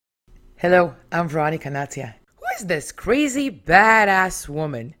Hello, I'm Veronica Natia. Who is this crazy, badass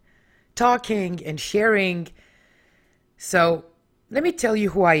woman talking and sharing? So, let me tell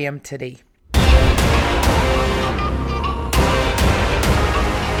you who I am today.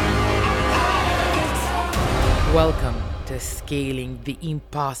 Welcome to Scaling the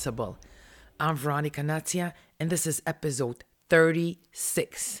Impossible. I'm Veronica Natia, and this is episode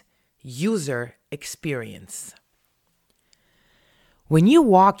 36, User Experience. When you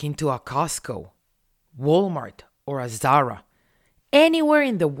walk into a Costco, Walmart, or a Zara, anywhere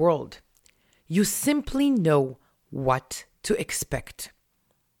in the world, you simply know what to expect.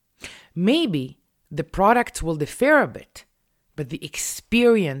 Maybe the products will differ a bit, but the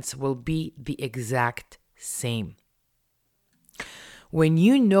experience will be the exact same. When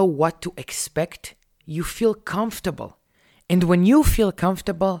you know what to expect, you feel comfortable. And when you feel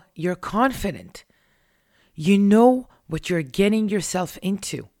comfortable, you're confident. You know what you're getting yourself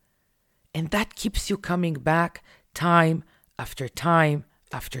into. And that keeps you coming back time after time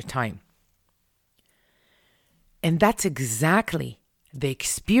after time. And that's exactly the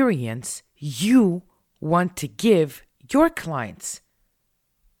experience you want to give your clients.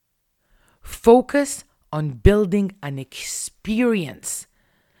 Focus on building an experience,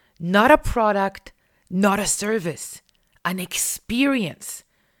 not a product, not a service, an experience.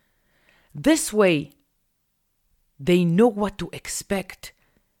 This way, they know what to expect.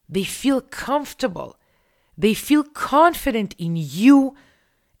 They feel comfortable. They feel confident in you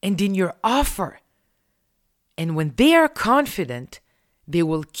and in your offer. And when they are confident, they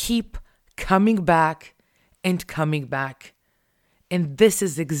will keep coming back and coming back. And this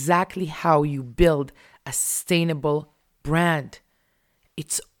is exactly how you build a sustainable brand.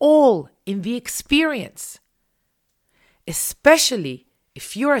 It's all in the experience. Especially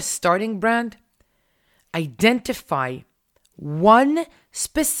if you're a starting brand, identify one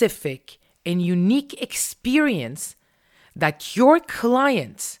specific and unique experience that your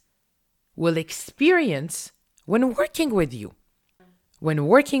clients will experience when working with you. When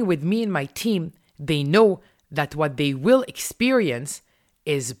working with me and my team, they know that what they will experience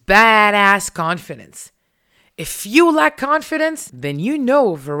is badass confidence. If you lack confidence, then you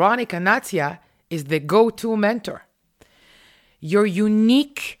know Veronica Natia is the go-to mentor. Your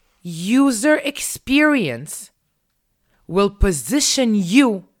unique user experience will position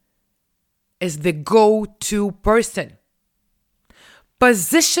you as the go-to person.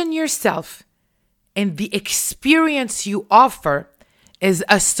 Position yourself, and the experience you offer is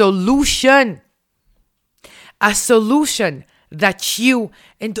a solution. A solution that you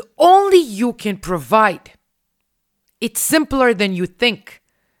and only you can provide. It's simpler than you think.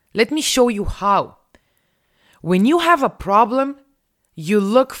 Let me show you how. When you have a problem, you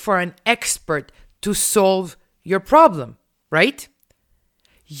look for an expert to solve your problem, right?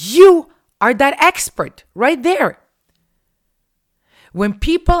 You are that expert right there. When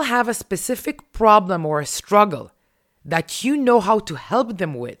people have a specific problem or a struggle that you know how to help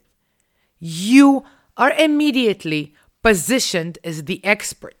them with, you are immediately positioned as the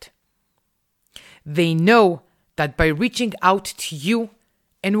expert. They know that by reaching out to you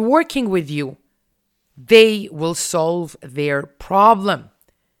and working with you, they will solve their problem.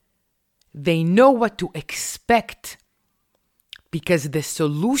 They know what to expect because the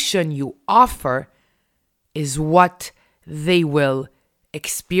solution you offer is what they will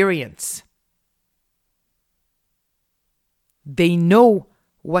experience. They know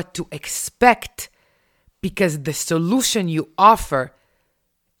what to expect because the solution you offer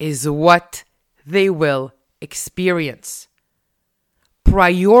is what they will experience.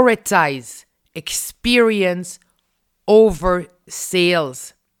 Prioritize experience over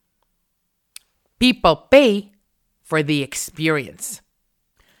sales. People pay for the experience.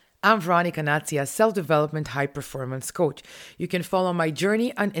 I'm Veronica Natia, self-development high-performance coach. You can follow my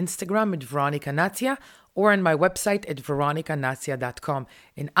journey on Instagram at Veronica Natia or on my website at veronicanatia.com.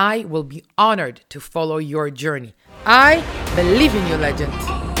 And I will be honored to follow your journey. I believe in you,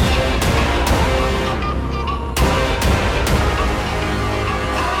 legend.